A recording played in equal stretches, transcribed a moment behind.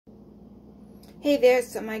Hey there,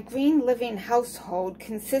 so my green living household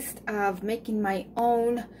consists of making my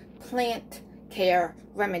own plant care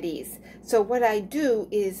remedies. So what I do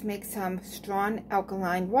is make some strong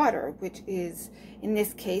alkaline water, which is in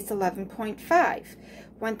this case 11.5.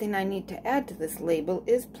 One thing I need to add to this label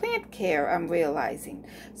is plant care, I'm realizing.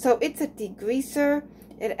 So it's a degreaser,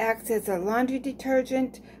 it acts as a laundry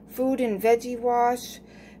detergent, food and veggie wash,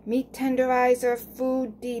 meat tenderizer,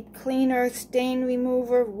 food deep cleaner, stain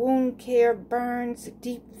remover, wound care, burns,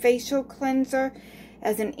 deep facial cleanser,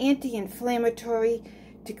 as an anti-inflammatory,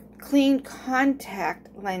 to clean contact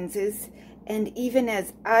lenses, and even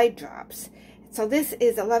as eye drops. So this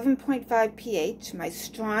is 11.5 pH, my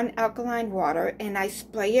strong alkaline water, and I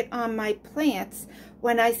spray it on my plants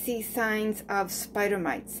when I see signs of spider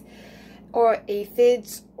mites or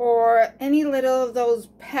aphids, or any little of those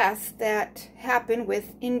pests that happen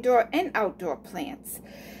with indoor and outdoor plants.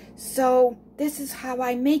 So this is how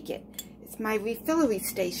I make it. It's my refillery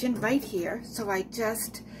station right here. So I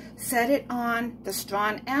just set it on the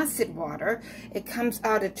strong acid water. It comes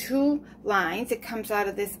out of two lines. It comes out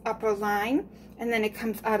of this upper line, and then it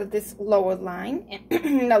comes out of this lower line.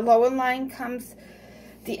 In the lower line comes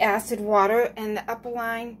the acid water, and the upper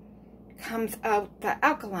line comes out the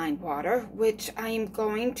alkaline water, which I am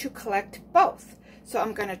going to collect both. So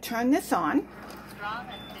I'm going to turn this on. Strong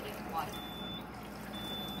acidic water.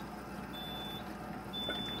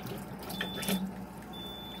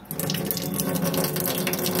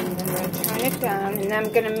 And I'm going to turn it down, and I'm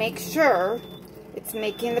going to make sure it's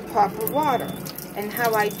making the proper water. And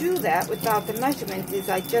how I do that without the measurements is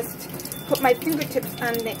I just put my fingertips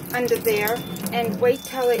under there and wait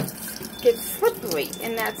till it gets slippery,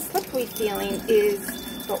 and that slippery feeling is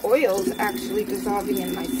the oils actually dissolving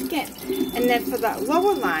in my skin. And then for that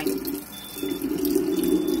lower line,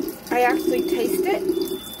 I actually taste it,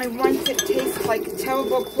 and once it tastes like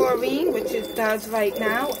terrible chlorine, which it does right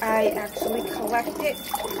now, I actually collect it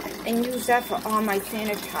and use that for all my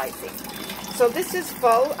sanitizing. So this is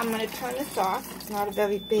full. I'm going to turn this off. It's not a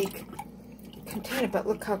very big container, but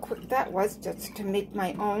look how quick that was, just to make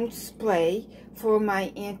my own spray for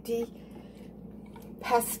my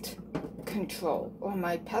pest control, or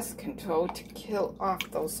my pest control, to kill off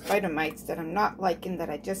those spider mites that I'm not liking, that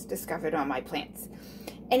I just discovered on my plants.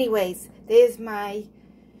 Anyways, there's my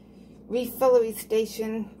refillery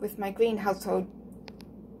station with my green household.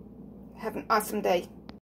 Have an awesome day.